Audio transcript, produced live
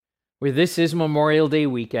Well, this is Memorial Day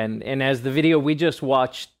weekend, and as the video we just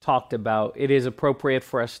watched talked about, it is appropriate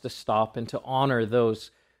for us to stop and to honor those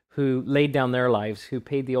who laid down their lives, who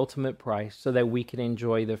paid the ultimate price so that we can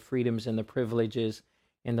enjoy the freedoms and the privileges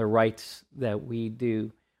and the rights that we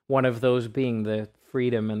do. One of those being the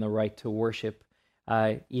freedom and the right to worship.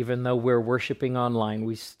 Even though we're worshiping online,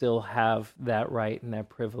 we still have that right and that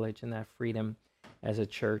privilege and that freedom as a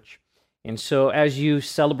church. And so as you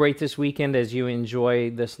celebrate this weekend, as you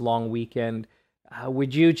enjoy this long weekend,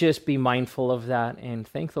 would you just be mindful of that and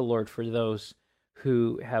thank the Lord for those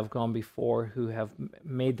who have gone before, who have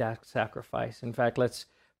made that sacrifice. In fact, let's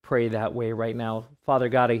pray that way right now. Father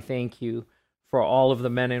God, I thank you for all of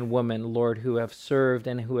the men and women, Lord, who have served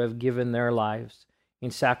and who have given their lives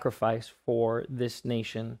in sacrifice for this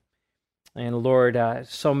nation. And Lord,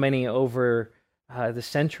 so many over the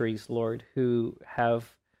centuries, Lord, who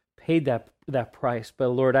have paid that price. But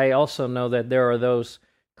Lord, I also know that there are those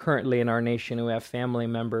currently in our nation who have family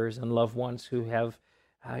members and loved ones who have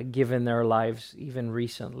given their lives even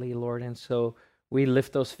recently, Lord. And so we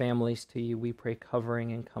lift those families to you. We pray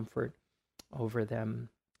covering and comfort over them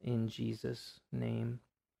in Jesus' name.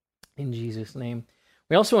 In Jesus' name.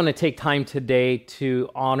 We also want to take time today to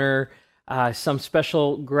honor some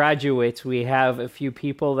special graduates. We have a few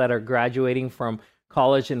people that are graduating from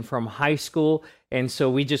college and from high school, and so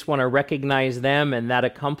we just want to recognize them and that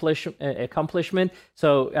accomplishment.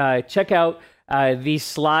 So check out these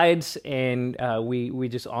slides, and we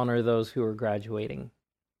just honor those who are graduating.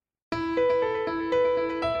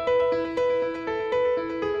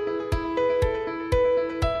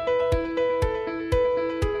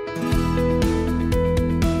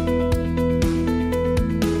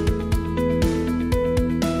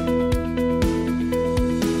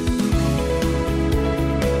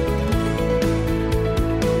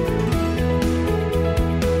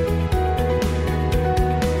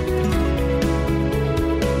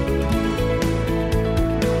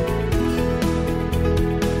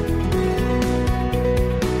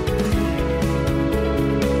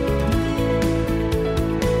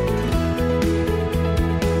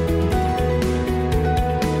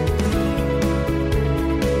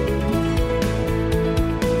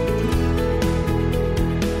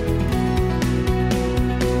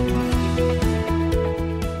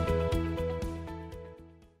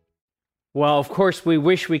 Well, of course, we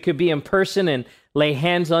wish we could be in person and lay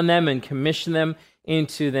hands on them and commission them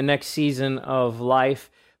into the next season of life.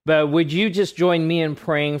 But would you just join me in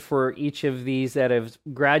praying for each of these that have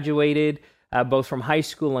graduated, both from high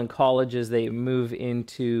school and college, as they move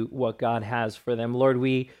into what God has for them? Lord,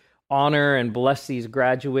 we honor and bless these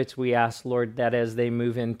graduates. We ask, Lord, that as they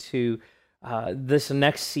move into this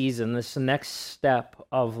next season, this next step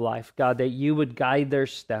of life, God, that you would guide their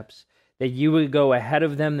steps, that you would go ahead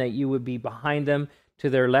of them, that you would be behind them, to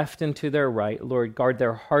their left and to their right. Lord, guard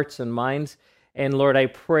their hearts and minds. And Lord, I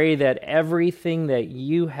pray that everything that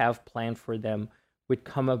you have planned for them would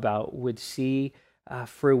come about, would see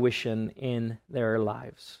fruition in their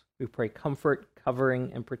lives. We pray comfort,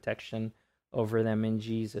 covering, and protection over them in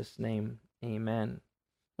Jesus' name. Amen.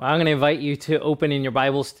 Well, I'm going to invite you to open in your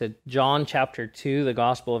Bibles to John chapter 2, the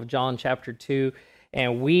Gospel of John chapter 2.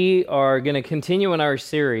 And we are going to continue in our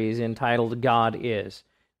series entitled God Is.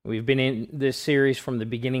 We've been in this series from the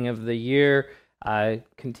beginning of the year,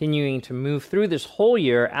 continuing to move through this whole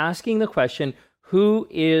year, asking the question, who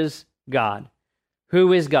is God?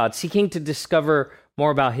 Who is God? Seeking to discover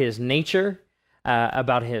more about his nature,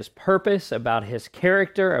 about his purpose, about his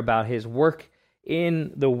character, about his work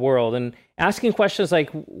in the world, and asking questions like,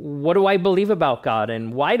 what do I believe about God?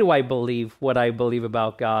 And why do I believe what I believe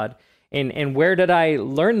about God? And where did I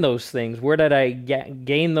learn those things? Where did I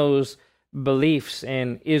gain those beliefs?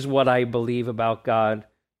 And is what I believe about God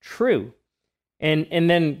true? And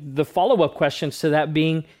then the follow-up questions to that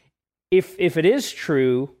being, if it is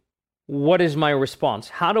true, what is my response?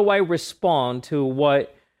 How do I respond to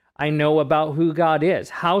what I know about who God is?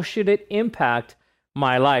 How should it impact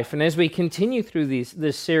my life? And as we continue through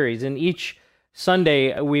this series, and each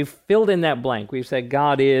Sunday we've filled in that blank. We've said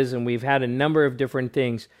God is, and we've had a number of different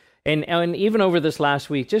things. And even over this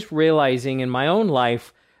last week, just realizing in my own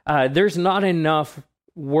life, there's not enough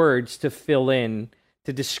words to fill in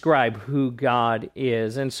to describe who God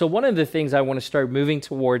is. And so one of the things I want to start moving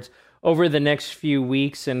towards over the next few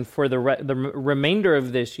weeks and for the remainder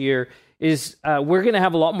of this year is we're going to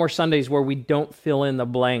have a lot more Sundays where we don't fill in the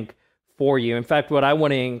blank for you. In fact, what I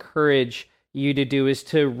want to encourage you to do is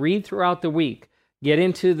to read throughout the week, get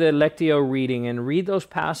into the Lectio reading and read those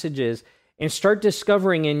passages and start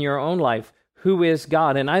discovering in your own life who is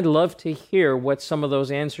God. And I'd love to hear what some of those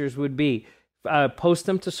answers would be post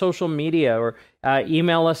them to social media or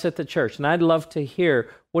email us at the church. And I'd love to hear,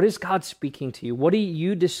 what is God speaking to you? What are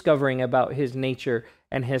you discovering about his nature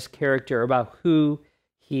and his character, about who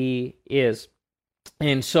he is?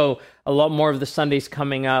 And so a lot more of the Sundays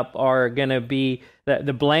coming up are going to be,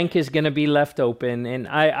 the blank is going to be left open. And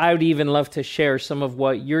I would even love to share some of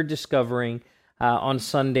what you're discovering on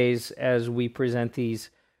Sundays as we present these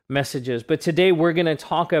messages. But today we're going to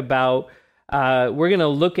talk about, we're going to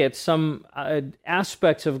look at some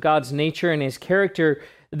aspects of God's nature and his character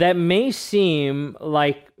that may seem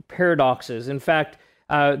like paradoxes. In fact,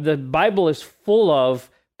 the Bible is full of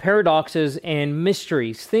paradoxes and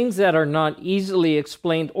mysteries, things that are not easily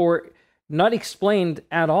explained or not explained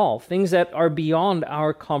at all, things that are beyond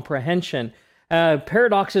our comprehension.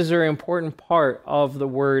 Paradoxes are an important part of the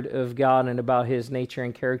Word of God and about his nature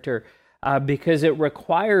and character because it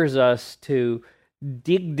requires us to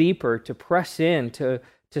dig deeper, to press in, to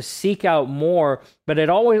seek out more, but it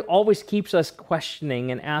always keeps us questioning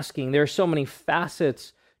and asking. There are so many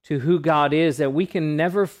facets to who God is that we can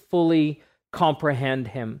never fully comprehend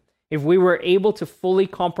him. If we were able to fully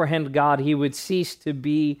comprehend God, he would cease to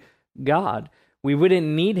be God. We wouldn't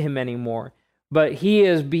need him anymore. But he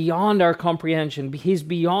is beyond our comprehension. He's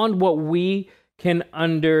beyond what we can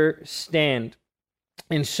understand.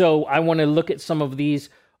 And so I want to look at some of these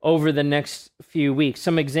over the next few weeks.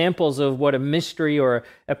 Some examples of what a mystery or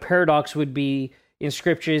a paradox would be in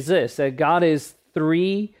Scripture is this, that God is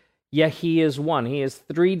three, yet he is one. He is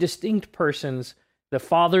three distinct persons, the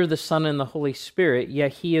Father, the Son, and the Holy Spirit,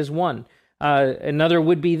 yet he is one. Another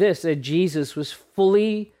would be this, that Jesus was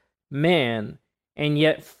fully man and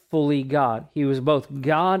yet fully God. He was both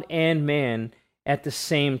God and man at the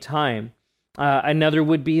same time. Another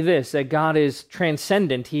would be this, that God is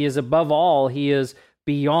transcendent. He is above all. He is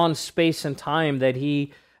beyond space and time, that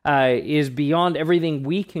he is beyond everything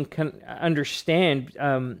we can understand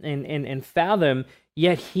and fathom,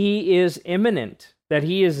 yet he is immanent, that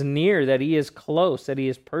he is near, that he is close, that he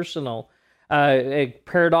is personal. A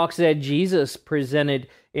paradox that Jesus presented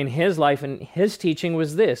in his life and his teaching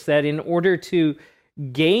was this, that in order to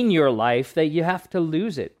gain your life, that you have to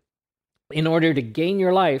lose it. In order to gain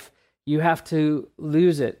your life, you have to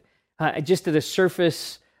lose it. Just at a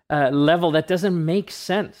surface level, that doesn't make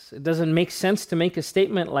sense. It doesn't make sense to make a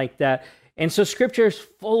statement like that. And so Scripture is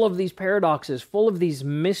full of these paradoxes, full of these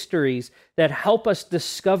mysteries that help us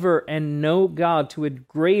discover and know God to a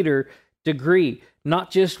greater degree, not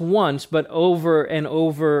just once, but over and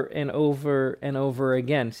over and over and over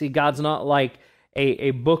again. See, God's not like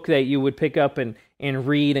a book that you would pick up and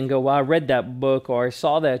read and go, well, I read that book, or I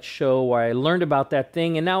saw that show, or I learned about that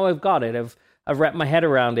thing, and now I've got it. I've wrapped my head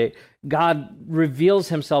around it. God reveals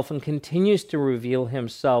himself and continues to reveal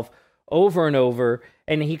himself over and over,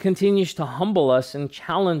 and he continues to humble us and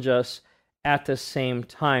challenge us at the same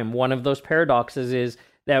time. One of those paradoxes is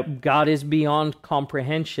that God is beyond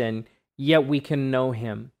comprehension, yet we can know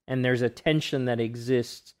him, and there's a tension that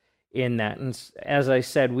exists in that. And as I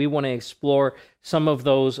said, we want to explore some of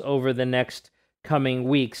those over the next coming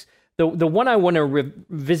weeks. The one I want to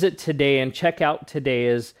revisit today and check out today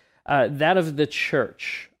is that of the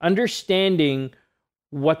church, understanding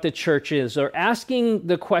what the church is, or asking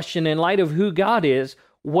the question in light of who God is,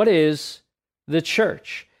 what is the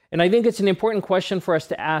church? And I think it's an important question for us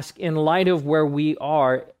to ask in light of where we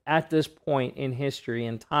are at this point in history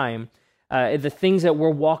and time. The things that we're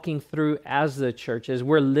walking through as the church, as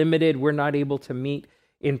we're limited, we're not able to meet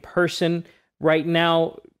in person. Right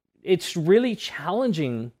now, it's really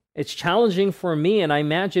challenging. It's challenging for me, and I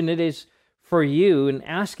imagine it is for you, in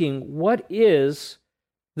asking, what is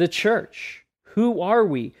the church? Who are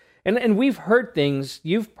we? And we've heard things.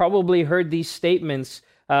 You've probably heard these statements.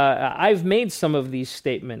 I've made some of these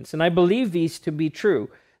statements, and I believe these to be true,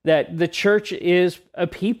 that the church is a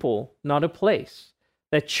people, not a place.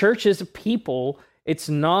 That church is a people, it's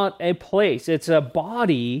not a place. It's a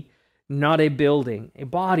body, not a building. A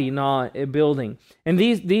body, not a building. And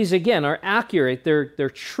these again, are accurate. They're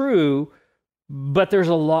true, but there's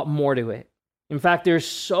a lot more to it. In fact, there's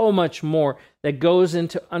so much more that goes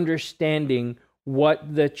into understanding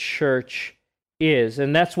what the church is.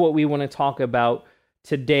 And that's what we want to talk about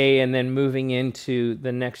today and then moving into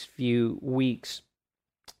the next few weeks.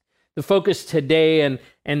 The focus today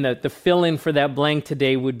and the fill-in for that blank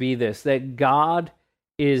today would be this, that God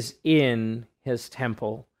is in his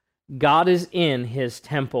temple. God is in his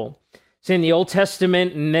temple. So in the Old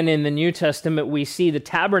Testament and then in the New Testament, we see the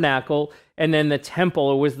tabernacle and then the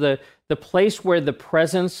temple. It was the place where the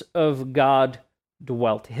presence of God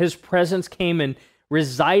dwelt. His presence came and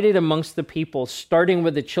resided amongst the people, starting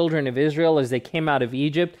with the children of Israel as they came out of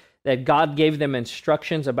Egypt. that God gave them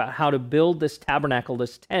instructions about how to build this tabernacle,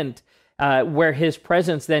 this tent, where his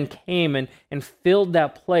presence then came and filled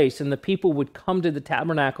that place, and the people would come to the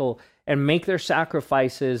tabernacle and make their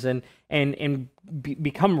sacrifices and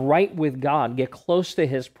become right with God, get close to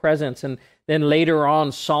his presence. And then later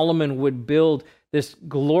on, Solomon would build this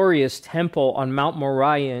glorious temple on Mount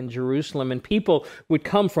Moriah in Jerusalem, and people would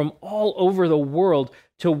come from all over the world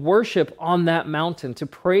to worship on that mountain, to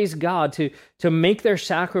praise God, to make their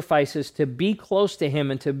sacrifices, to be close to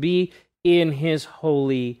him, and to be in his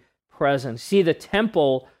holy presence. See, the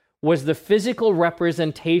temple was the physical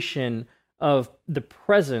representation of the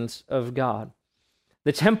presence of God.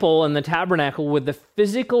 The temple and the tabernacle were the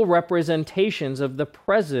physical representations of the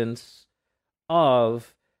presence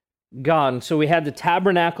of God. And so we had the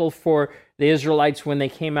tabernacle for the Israelites when they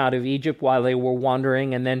came out of Egypt while they were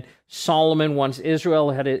wandering. And then Solomon, once Israel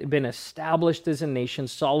had been established as a nation,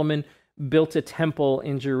 Solomon built a temple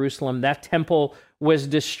in Jerusalem. That temple was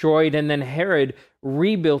destroyed, and then Herod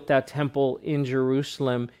rebuilt that temple in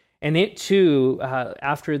Jerusalem. And it too,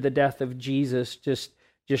 after the death of Jesus, just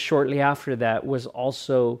shortly after that, was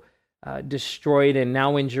also destroyed. And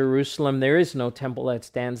now in Jerusalem, there is no temple that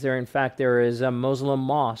stands there. In fact, there is a Muslim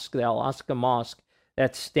mosque, the Al-Aqsa Mosque,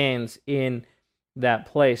 that stands in that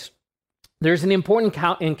place. There's an important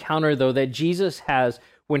encounter, though, that Jesus has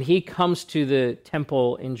when he comes to the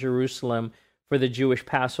temple in Jerusalem for the Jewish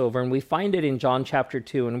Passover. And we find it in John chapter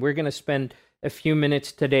 2. And we're going to spend a few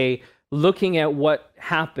minutes today looking at what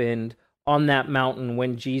happened on that mountain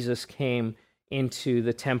when Jesus came into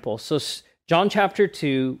the temple. So John chapter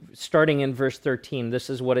 2, starting in verse 13, this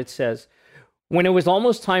is what it says. When it was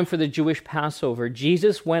almost time for the Jewish Passover,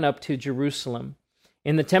 Jesus went up to Jerusalem.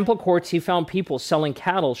 In the temple courts, he found people selling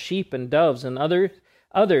cattle, sheep, and doves, and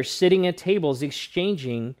others sitting at tables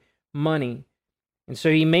exchanging money. And so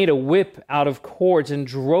he made a whip out of cords and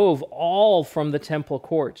drove all from the temple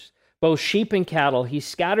courts, both sheep and cattle. He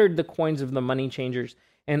scattered the coins of the money changers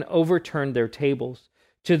and overturned their tables.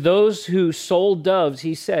 To those who sold doves,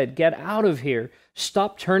 he said, "Get out of here.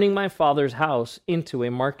 Stop turning my Father's house into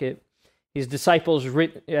a market." His disciples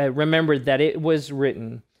remembered that it was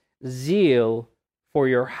written, "Zeal for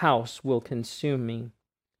your house will consume me."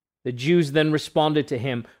 The Jews then responded to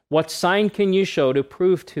him, "What sign can you show to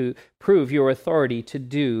prove your authority to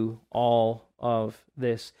do all of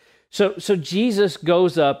this?" So Jesus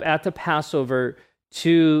goes up at the Passover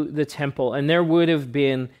to the temple, and there would have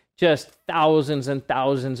been just thousands and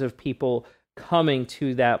thousands of people coming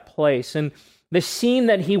to that place. And the scene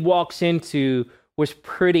that he walks into was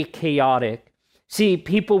pretty chaotic. See,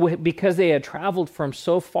 people, because they had traveled from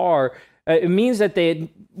so far, it means that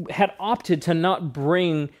they had opted to not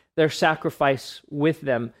bring their sacrifice with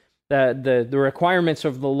them. The requirements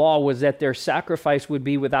of the law was that their sacrifice would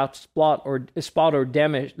be without spot or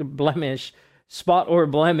blemish,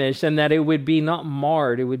 and that it would be not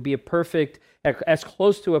marred. It would be a perfect, as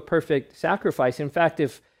close to a perfect sacrifice. In fact,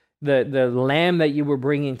 if the lamb that you were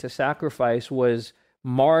bringing to sacrifice was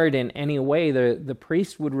marred in any way, the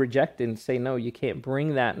priest would reject it and say, "No, you can't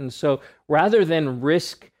bring that." And so rather than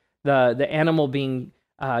risk the animal being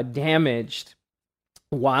damaged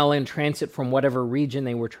while in transit from whatever region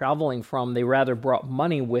they were traveling from, they rather brought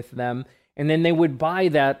money with them, and then they would buy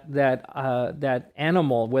that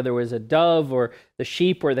animal, whether it was a dove or the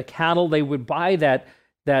sheep or the cattle. They would buy that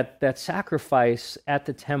sacrifice at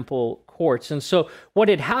the temple courts. And so what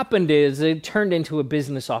had happened is it turned into a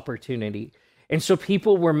business opportunity. And so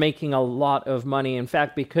people were making a lot of money. In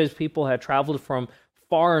fact, because people had traveled from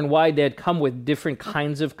far and wide, they had come with different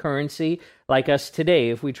kinds of currency, like us today.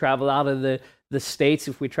 If we travel out of the States,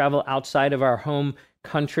 if we travel outside of our home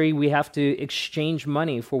country, we have to exchange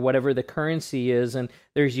money for whatever the currency is, and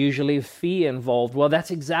there's usually a fee involved. Well,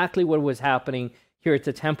 that's exactly what was happening here at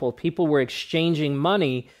the temple. People were exchanging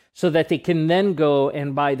money so that they can then go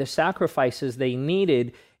and buy the sacrifices they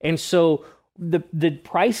needed. And so the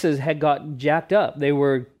prices had got jacked up. They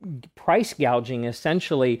were price gouging,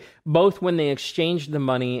 essentially, both when they exchanged the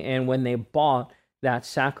money and when they bought that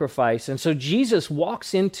sacrifice. And so Jesus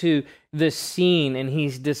walks into this scene, and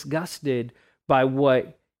he's disgusted by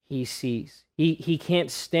what he sees. He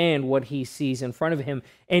can't stand what he sees in front of him.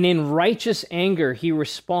 And in righteous anger, he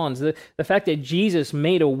responds. The fact that Jesus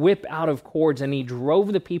made a whip out of cords and he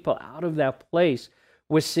drove the people out of that place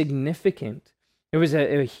was significant. It was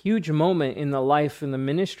a huge moment in the life and the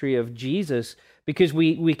ministry of Jesus, because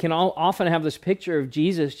we can all often have this picture of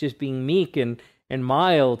Jesus just being meek and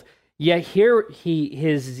mild. Yet here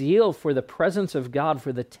his zeal for the presence of God,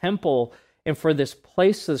 for the temple, and for this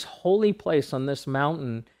place, this holy place on this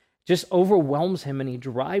mountain, just overwhelms him, and he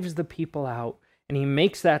drives the people out, And he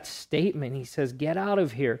makes that statement. He says, get out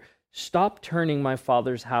of here. Stop turning my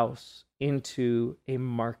Father's house into a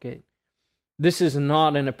market. This is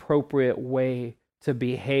not an appropriate way to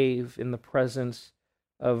behave in the presence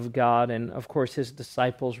of God. And of course, his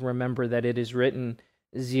disciples remember that it is written,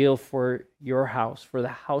 zeal for your house, for the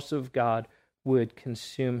house of God would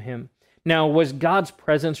consume him. Now, was God's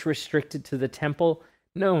presence restricted to the temple?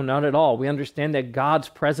 No, not at all. We understand that God's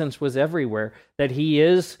presence was everywhere, that he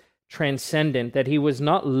is transcendent, that he was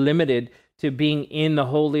not limited to being in the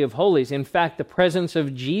Holy of Holies. In fact, the presence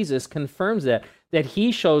of Jesus confirms that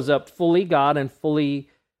he shows up fully God and fully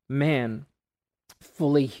man,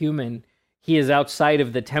 fully human. He is outside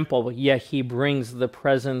of the temple, yet he brings the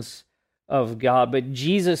presence of God. But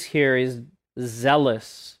Jesus here is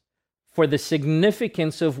zealous for the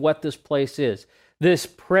significance of what this place is. This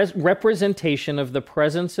representation of the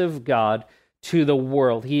presence of God to the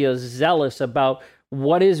world. He is zealous about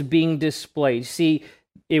what is being displayed. See,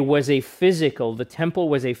 it was the temple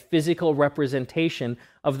was a physical representation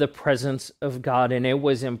of the presence of God, and it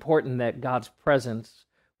was important that God's presence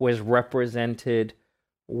was represented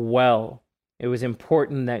well. It was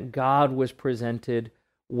important that God was presented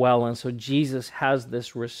well, and so Jesus has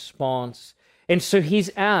this response. And so he's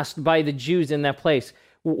asked by the Jews in that place,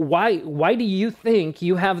 why do you think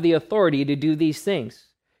you have the authority to do these things?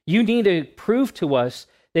 You need to prove to us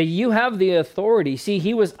that you have the authority. See,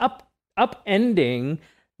 he was upending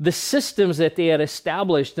the systems that they had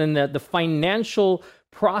established, and the financial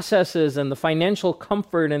processes and the financial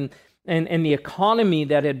comfort and the economy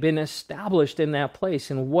that had been established in that place,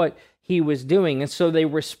 and what he was doing. And so they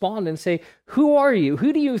respond and say, who are you?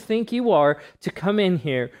 Who do you think you are to come in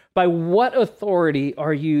here? By what authority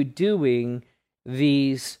are you doing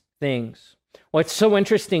these things? What's so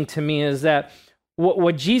interesting to me is that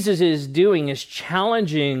what Jesus is doing is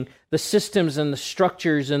challenging the systems and the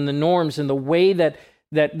structures and the norms and the way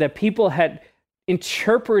that people had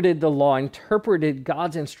interpreted the law, interpreted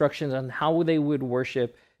God's instructions on how they would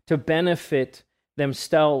worship to benefit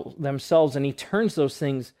themselves, and he turns those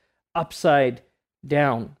things upside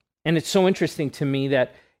down. And it's so interesting to me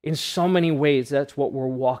that in so many ways, that's what we're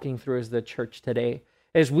walking through as the church today.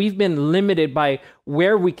 As we've been limited by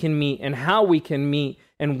where we can meet and how we can meet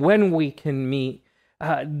and when we can meet,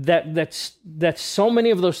 that's so many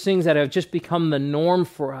of those things that have just become the norm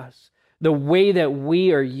for us. The way that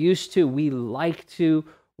we are used to, we like to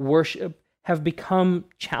worship, have become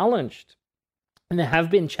challenged, and they have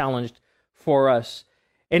been challenged for us.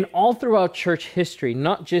 And all throughout church history,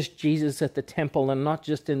 not just Jesus at the temple and not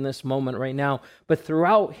just in this moment right now, but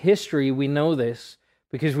throughout history, we know this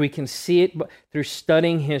because we can see it through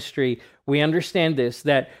studying history. We understand this,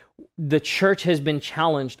 that the church has been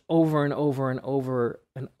challenged over and over and over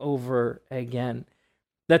and over again.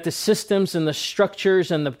 That the systems and the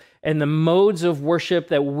structures and the modes of worship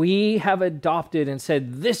that we have adopted and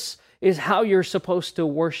said, this is how you're supposed to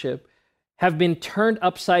worship, have been turned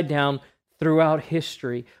upside down throughout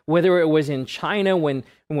history. Whether it was in China when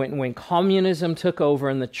communism took over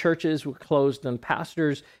and the churches were closed and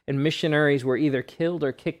pastors and missionaries were either killed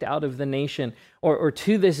or kicked out of the nation, or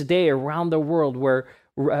to this day around the world where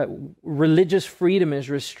religious freedom is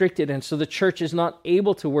restricted, and so the church is not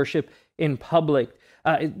able to worship in public.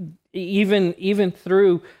 Even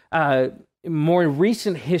through more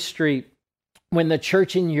recent history, when the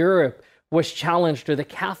church in Europe was challenged, or the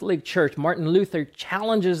Catholic Church, Martin Luther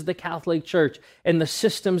challenges the Catholic Church and the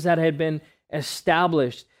systems that had been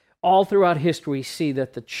established. All throughout history, we see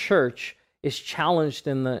that the church is challenged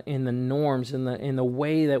in the norms, in the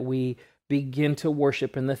way that we begin to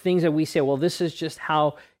worship, and the things that we say, well, this is just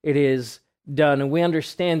how it is done. And we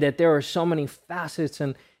understand that there are so many facets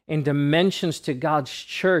and dimensions to God's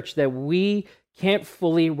church that we can't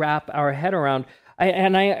fully wrap our head around.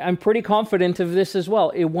 I'm pretty confident of this as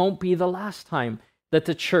well. It won't be the last time that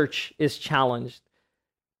the church is challenged.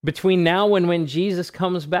 Between now and when Jesus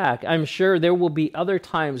comes back, I'm sure there will be other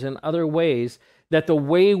times and other ways that the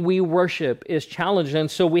way we worship is challenged.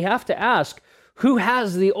 And so we have to ask, who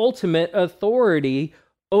has the ultimate authority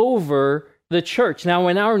over the church? Now,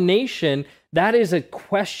 in our nation, that is a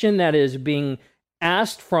question that is being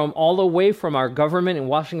asked from all the way from our government in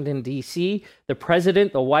Washington, D.C., the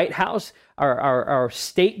president, the White House, our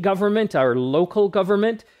state government, our local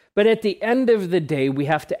government. But at the end of the day, we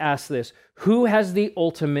have to ask this: who has the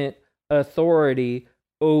ultimate authority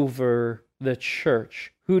over the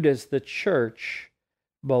church? Who does the church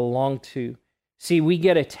belong to? See, we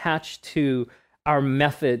get attached to our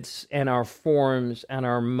methods and our forms and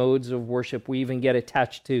our modes of worship. We even get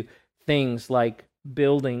attached to things like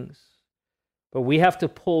buildings. But we have to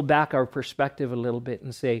pull back our perspective a little bit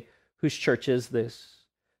and say, whose church is this?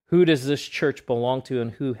 Who does this church belong to,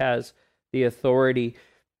 and who has the authority?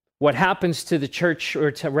 What happens to the church,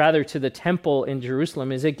 or rather to the temple in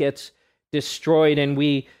Jerusalem, is it gets destroyed. And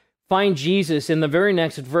we find Jesus in the very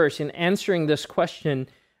next verse in answering this question.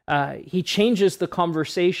 He changes the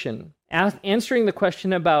conversation, answering the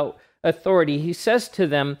question about authority. He says to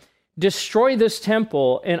them, "Destroy this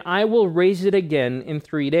temple, and I will raise it again in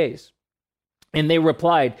 3 days." And they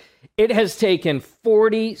replied, "It has taken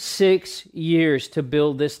 46 years to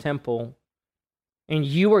build this temple, and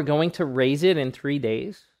you are going to raise it in 3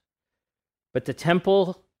 days?" But the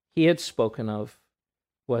temple he had spoken of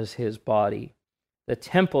was his body. The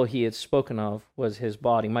temple he had spoken of was his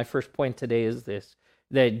body. My first point today is this,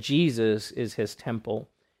 that Jesus is his temple,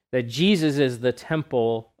 that Jesus is the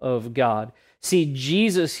temple of God. See,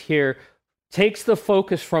 Jesus here takes the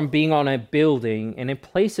focus from being on a building and it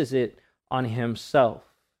places it on himself.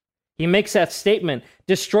 He makes that statement,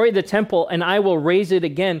 "Destroy the temple and I will raise it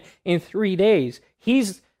again in 3 days."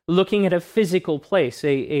 He's looking at a physical place,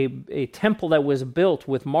 a temple that was built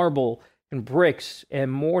with marble and bricks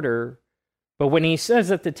and mortar. But when he says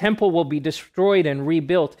that the temple will be destroyed and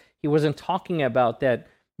rebuilt, he wasn't talking about that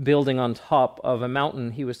building on top of a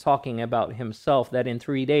mountain. He was talking about himself, that in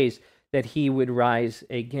 3 days that he would rise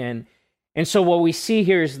again. And so what we see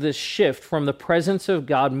here is this shift from the presence of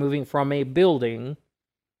God moving from a building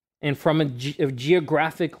and from a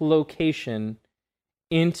geographic location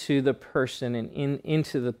into the person and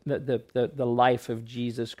into the life of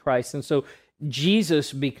Jesus Christ. And so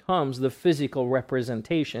Jesus becomes the physical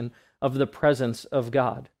representation of the presence of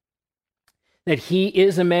God. That he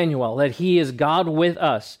is Emmanuel, that he is God with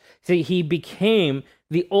us. See, he became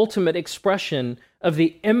the ultimate expression of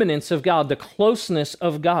the immanence of God, the closeness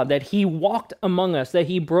of God, that he walked among us, that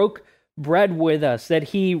he broke bread with us, that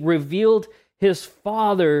he revealed his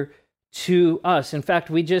Father to us. In fact,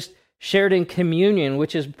 we just shared in communion,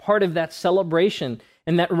 which is part of that celebration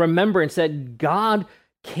and that remembrance that God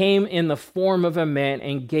came in the form of a man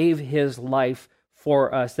and gave his life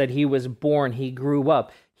for us, that he was born, he grew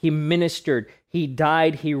up, he ministered, he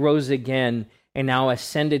died, he rose again, and now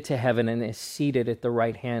ascended to heaven and is seated at the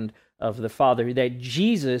right hand of the Father. That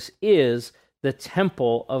Jesus is the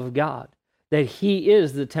temple of God, that he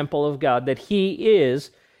is the temple of God, that he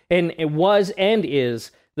is, and it was and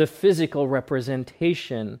is, the physical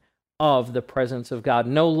representation of the presence of God,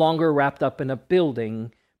 no longer wrapped up in a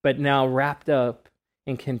building, but now wrapped up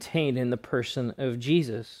and contained in the person of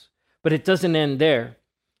Jesus. But it doesn't end there.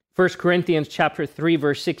 1 Corinthians chapter 3,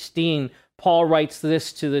 verse 16, Paul writes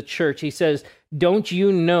this to the church. He says, "Don't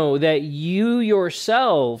you know that you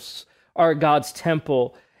yourselves are God's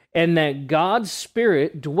temple and that God's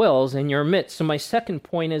Spirit dwells in your midst?" So my second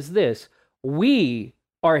point is this: we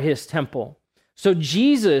are his temple. So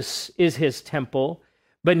Jesus is his temple,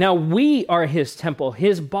 but now we are his temple.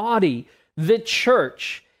 His body, the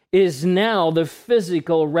church, is now the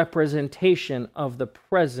physical representation of the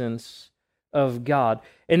presence of God.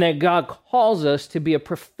 And that God calls us to be a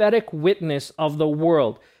prophetic witness of the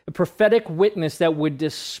world, a prophetic witness that would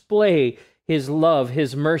display his love,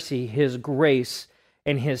 his mercy, his grace,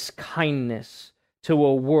 and his kindness to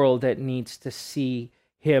a world that needs to see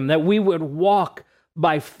him. That we would walk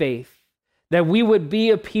by faith, that we would be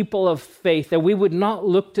a people of faith, that we would not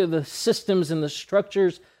look to the systems and the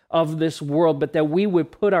structures of this world, but that we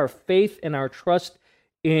would put our faith and our trust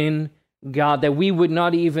in God, that we would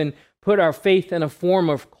not even put our faith in a form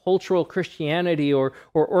of cultural Christianity or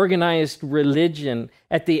organized religion.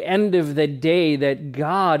 At the end of the day, that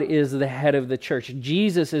God is the head of the church,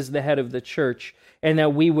 Jesus is the head of the church, and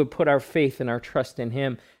that we would put our faith and our trust in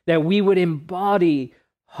him, that we would embody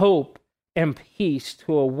hope and peace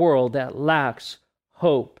to a world that lacks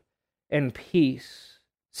hope and peace.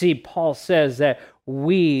 See, Paul says that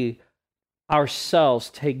we ourselves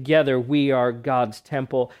together, we are God's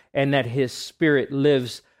temple, and that his Spirit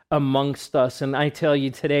lives amongst us. And I tell you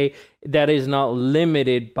today, that is not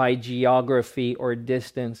limited by geography or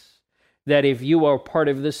distance. That if you are part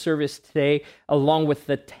of this service today, along with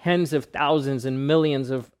the tens of thousands and millions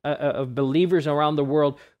of believers around the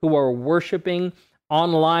world who are worshiping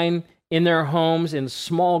online, in their homes, in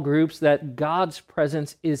small groups, that God's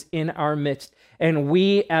presence is in our midst. And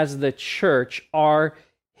we as the church are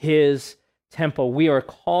his temple. We are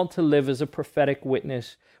called to live as a prophetic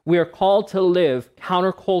witness. We are called to live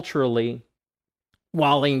counterculturally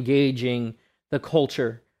while engaging the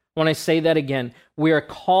culture. When I say that again, we are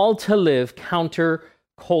called to live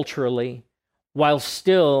counterculturally while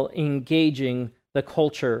still engaging the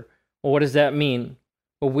culture. Well, what does that mean?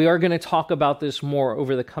 Well, we are going to talk about this more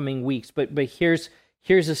over the coming weeks, but here's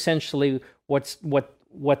essentially what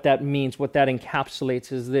that means, what that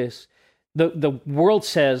encapsulates is this: The world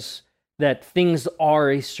says that things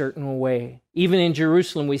are a certain way. Even in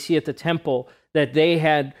Jerusalem, we see at the temple that they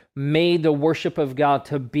had made the worship of God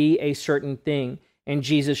to be a certain thing. And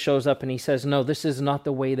Jesus shows up and he says, no, this is not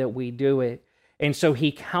the way that we do it. And so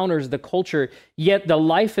he counters the culture. Yet the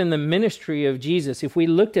life and the ministry of Jesus, if we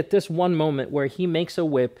looked at this one moment where he makes a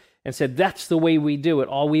whip and said, that's the way we do it,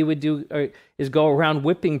 all we would do is go around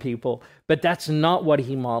whipping people. But that's not what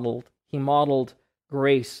he modeled. He modeled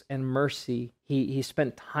grace and mercy. He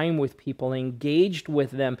spent time with people, engaged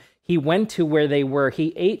with them. He went to where they were.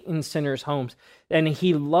 He ate in sinners' homes, and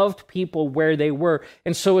he loved people where they were.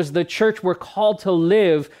 And so as the church, we're called to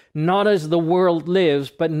live not as the world lives,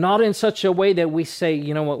 but not in such a way that we say,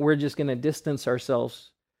 you know what, we're just going to distance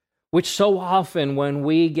ourselves, which so often when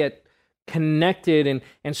we get connected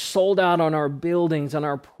and sold out on our buildings, on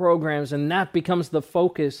our programs, and that becomes the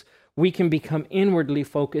focus, we can become inwardly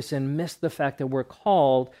focused and miss the fact that we're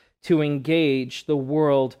called to engage the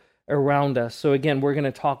world around us. So again, we're going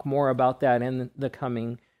to talk more about that in the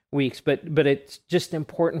coming weeks, but it's just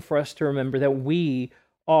important for us to remember that we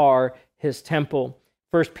are his temple.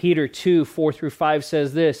 1 Peter 2, 4-5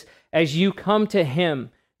 says this, as you come to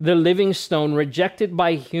him, the living stone, rejected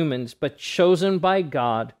by humans, but chosen by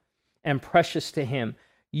God and precious to him,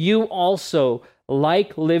 you also,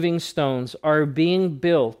 like living stones, are being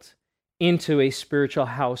built into a spiritual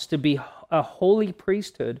house to be a holy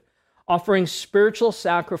priesthood, offering spiritual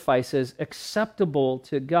sacrifices acceptable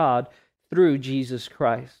to God through Jesus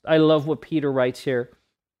Christ. I love what Peter writes here.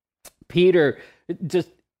 Peter just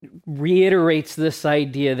reiterates this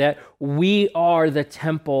idea that we are the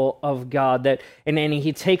temple of God. And then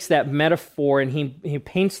he takes that metaphor and he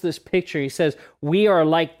paints this picture. He says, we are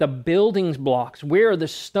like the building blocks. We are the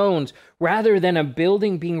stones, rather than a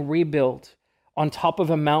building being rebuilt on top of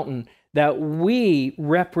a mountain, that we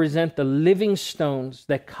represent the living stones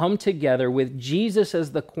that come together with Jesus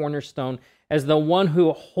as the cornerstone, as the one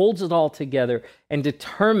who holds it all together and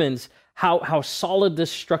determines how solid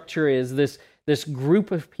this structure is. This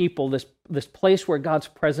group of people, this place where God's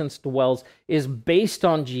presence dwells, is based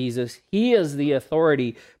on Jesus. He is the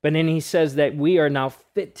authority. But then he says that we are now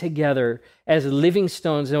fit together as living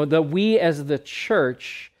stones, and that we as the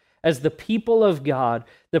church, as the people of God,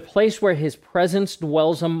 the place where his presence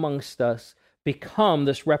dwells amongst us, become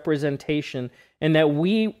this representation, and that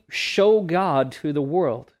we show God to the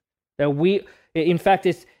world. That we, in fact,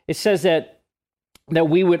 it says that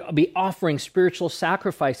we would be offering spiritual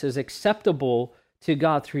sacrifices acceptable to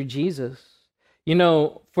God through Jesus. You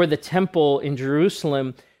know, for the temple in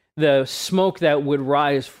Jerusalem, the smoke that would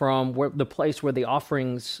rise from the place where the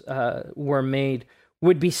offerings were made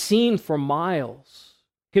would be seen for miles.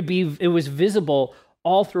 It was visible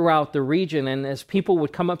all throughout the region, and as people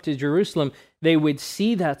would come up to Jerusalem, they would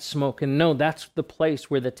see that smoke and know that's the place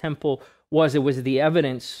where the temple was. It was the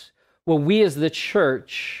evidence. Well, we as the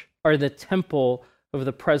church are the temple of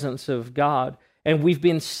the presence of God, and we've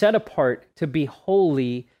been set apart to be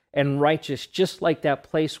holy and righteous, just like that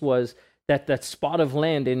place was, that spot of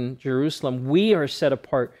land in Jerusalem. We are set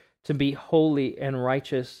apart to be holy and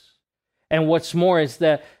righteous. And what's more is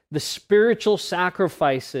that the spiritual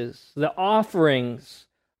sacrifices, the offerings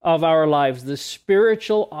of our lives, the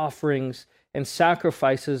spiritual offerings and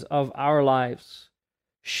sacrifices of our lives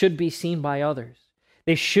should be seen by others.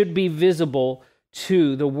 They should be visible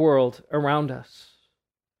to the world around us.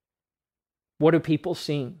 What are people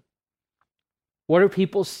seeing? What are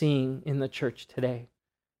people seeing in the church today?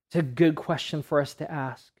 It's a good question for us to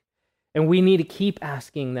ask. And we need to keep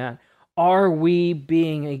asking that. Are we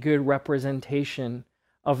being a good representation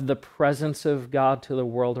of the presence of God to the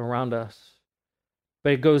world around us?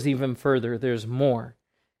 But it goes even further. There's more.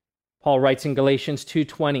 Paul writes in Galatians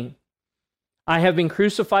 2:20, I have been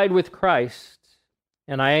crucified with Christ,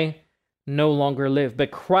 and I no longer live,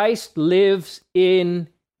 but Christ lives in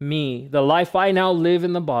me. The life I now live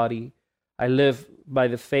in the body, I live by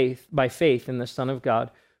faith in the Son of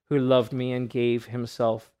God, who loved me and gave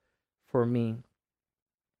himself for me.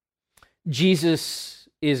 Jesus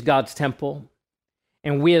is God's temple,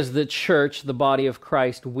 and we as the church, the body of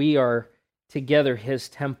Christ, we are together his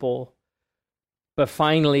temple. But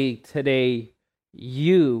finally, today,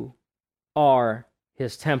 you are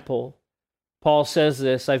his temple. Paul says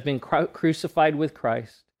this, I've been crucified with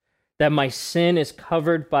Christ, that my sin is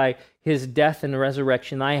covered by his death and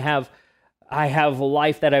resurrection. I have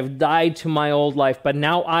life, that I've died to my old life, but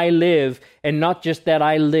now I live, and not just that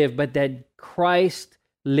I live, but that Christ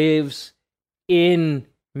lives in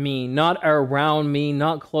me, not around me,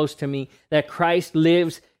 not close to me, that Christ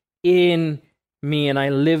lives in me, and I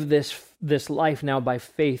live this life now by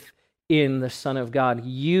faith in the Son of God.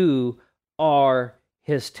 You are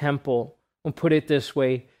his temple. I'll put it this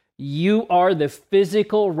way. You are the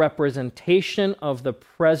physical representation of the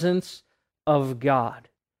presence of God.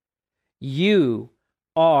 You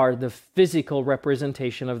are the physical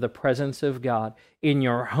representation of the presence of God in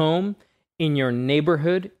your home, in your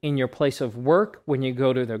neighborhood, in your place of work, when you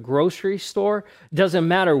go to the grocery store. Doesn't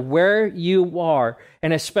matter where you are.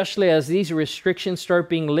 And especially as these restrictions start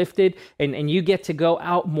being lifted and you get to go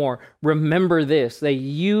out more, remember this, that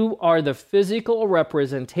you are the physical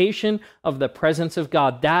representation of the presence of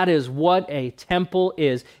God. That is what a temple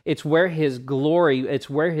is. It's where His glory, it's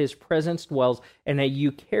where His presence dwells, and that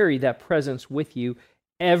you carry that presence with you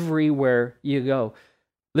everywhere you go.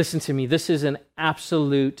 Listen to me, this is an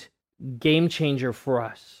absolute game changer for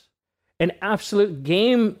us. An absolute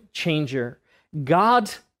game changer.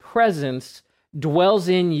 God's presence dwells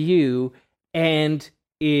in you and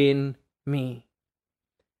in me.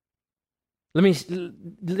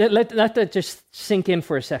 Let that just sink in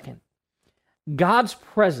for a second. God's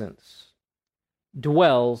presence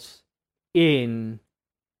dwells in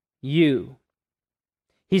you.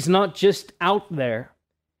 He's not just out there,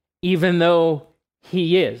 even though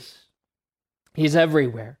He is. He's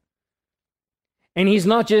everywhere. And He's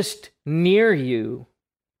not just near you,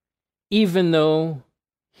 even though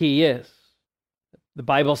He is. The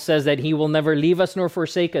Bible says that He will never leave us nor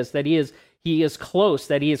forsake us, that He is close,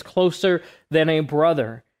 that He is closer than a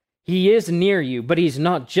brother. He is near you, but He's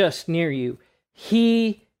not just near you.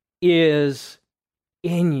 He is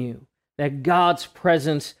in you, that God's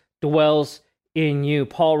presence dwells in you.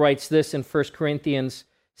 Paul writes this in 1 Corinthians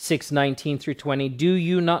 6:19 through 20. Do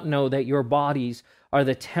you not know that your bodies are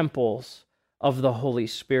the temples of the Holy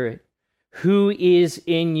Spirit, who is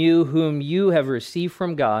in you, whom you have received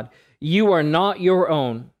from God? You are not your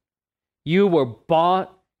own. You were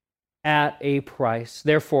bought at a price.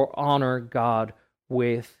 Therefore, honor God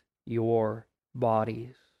with your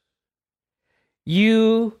bodies.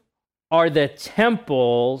 You are the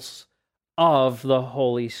temples of the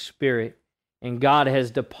Holy Spirit. And God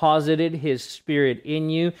has deposited His Spirit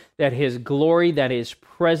in you, that His glory, that His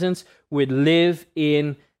presence would live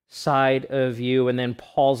inside of you. And then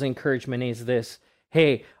Paul's encouragement is this: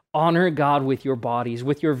 hey, honor God with your bodies,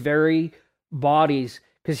 with your very bodies.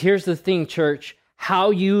 Because here's the thing, church,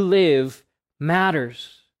 how you live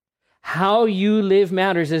matters. How you live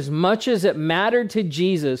matters as much as it mattered to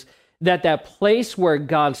Jesus that place where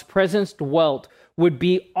God's presence dwelt would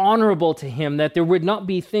be honorable to Him, that there would not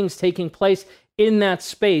be things taking place in that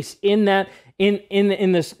space, in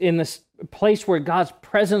this place where God's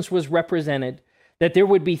presence was represented, that there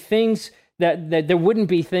would be things that there wouldn't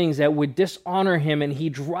be things that would dishonor Him, and He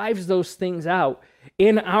drives those things out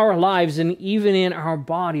in our lives and even in our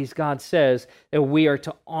bodies. God says that we are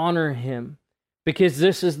to honor Him because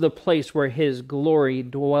this is the place where His glory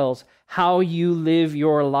dwells. How you live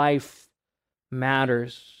your life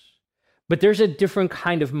matters. But there's a different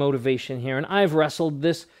kind of motivation here, and I've wrestled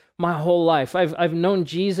this my whole life. I've known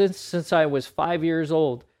Jesus since I was 5 years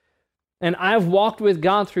old, and I've walked with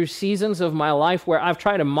God through seasons of my life where I've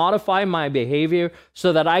tried to modify my behavior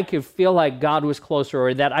so that I could feel like God was closer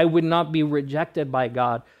or that I would not be rejected by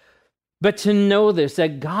God. But to know this,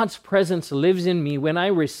 that God's presence lives in me when I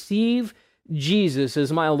receive Jesus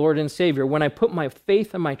as my Lord and Savior, when I put my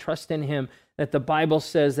faith and my trust in Him, that the Bible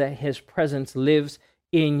says that His presence lives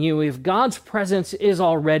in you. If God's presence is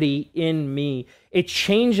already in me, it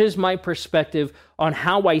changes my perspective on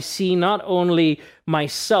how I see not only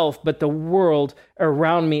myself, but the world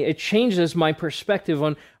around me. It changes my perspective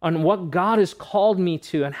on what God has called me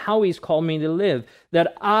to and how He's called me to live,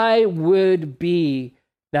 that I would be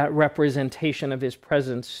that representation of His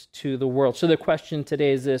presence to the world. So the question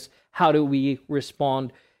today is this: how do we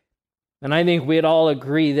respond? And I think we'd all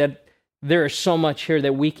agree that there is so much here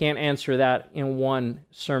that we can't answer that in one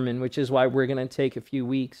sermon, which is why we're going to take a few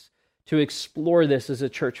weeks to explore this as a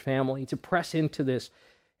church family, to press into this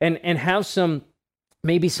and have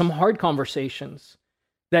maybe some hard conversations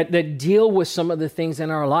that deal with some of the things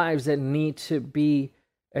in our lives that need to be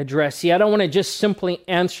addressed. See, I don't want to just simply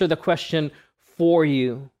answer the question for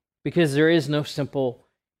you, because there is no simple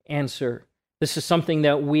answer. This is something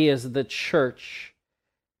that we as the church,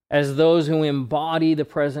 as those who embody the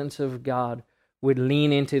presence of God, would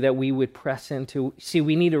lean into, that we would press into. See,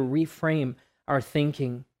 we need to reframe our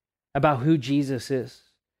thinking about who Jesus is,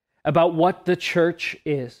 about what the church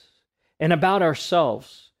is, and about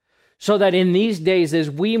ourselves, so that in these days, as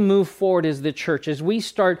we move forward as the church, as we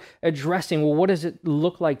start addressing, well, what does it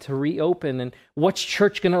look like to reopen, and what's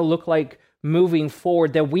church going to look like moving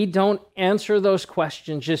forward, that we don't answer those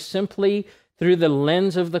questions just simply through the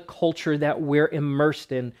lens of the culture that we're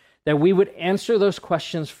immersed in, that we would answer those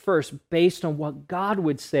questions first based on what God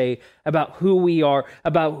would say about who we are,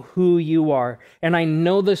 about who you are. And I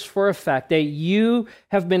know this for a fact, that you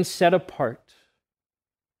have been set apart.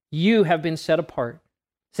 You have been set apart.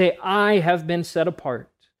 Say, I have been set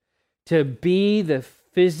apart to be the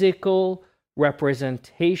physical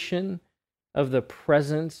representation of the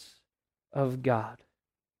presence of God.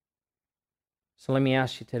 So let me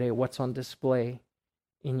ask you today, what's on display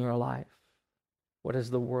in your life? What is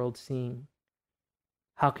the world seeing?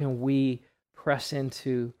 How can we press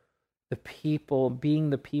into the people, being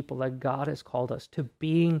the people that God has called us, to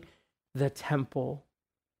being the temple,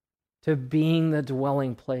 to being the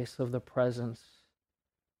dwelling place of the presence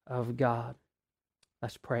of God?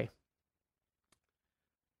 Let's pray.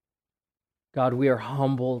 God, we are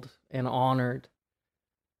humbled and honored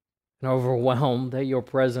and overwhelmed that your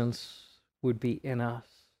presence would be in us.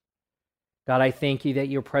 God, I thank you that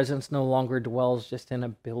your presence no longer dwells just in a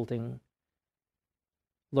building.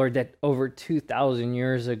 Lord, that over 2,000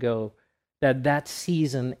 years ago, that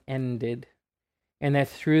season ended, and that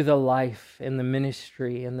through the life and the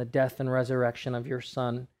ministry and the death and resurrection of your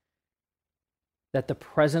Son, that the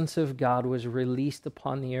presence of God was released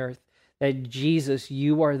upon the earth, that Jesus,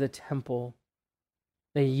 you are the temple,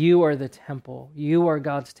 that you are the temple, you are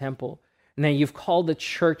God's temple, and that you've called the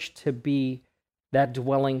church to be that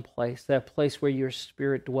dwelling place, that place where your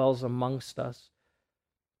Spirit dwells amongst us.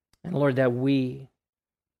 And Lord, that we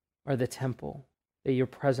are the temple, that your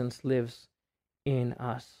presence lives in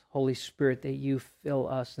us. Holy Spirit, that you fill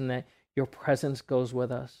us and that your presence goes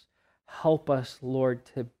with us. Help us, Lord,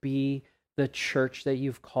 to be the church that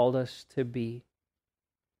you've called us to be.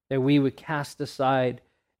 That we would cast aside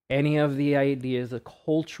any of the ideas, the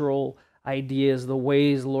cultural ideas, the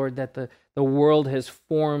ways, Lord, that the world has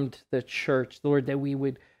formed the church. Lord, that we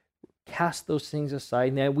would cast those things aside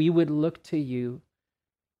and that we would look to you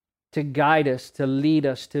to guide us, to lead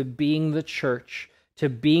us to being the church, to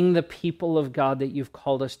being the people of God that you've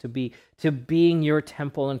called us to being your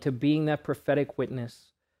temple, and to being that prophetic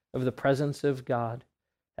witness of the presence of God,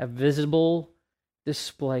 a visible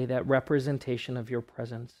display, that representation of your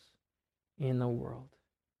presence in the world.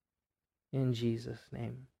 In Jesus'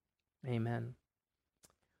 name, amen.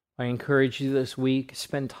 I encourage you this week,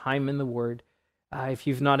 spend time in the Word. If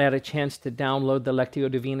you've not had a chance to download the Lectio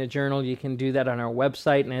Divina Journal, you can do that on our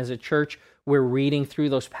website. And as a church, we're reading through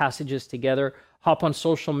those passages together. Hop on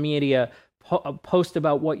social media, post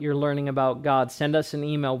about what you're learning about God. Send us an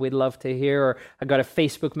email. We'd love to hear. Or I got a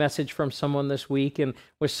Facebook message from someone this week, and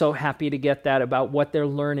we're so happy to get that about what they're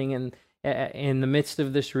learning in the midst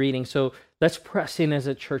of this reading. So let's press in as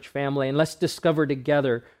a church family, and let's discover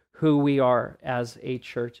together who we are as a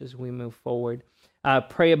church as we move forward.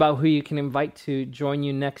 Pray about who you can invite to join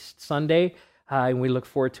you next Sunday, and we look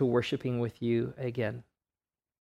forward to worshiping with you again.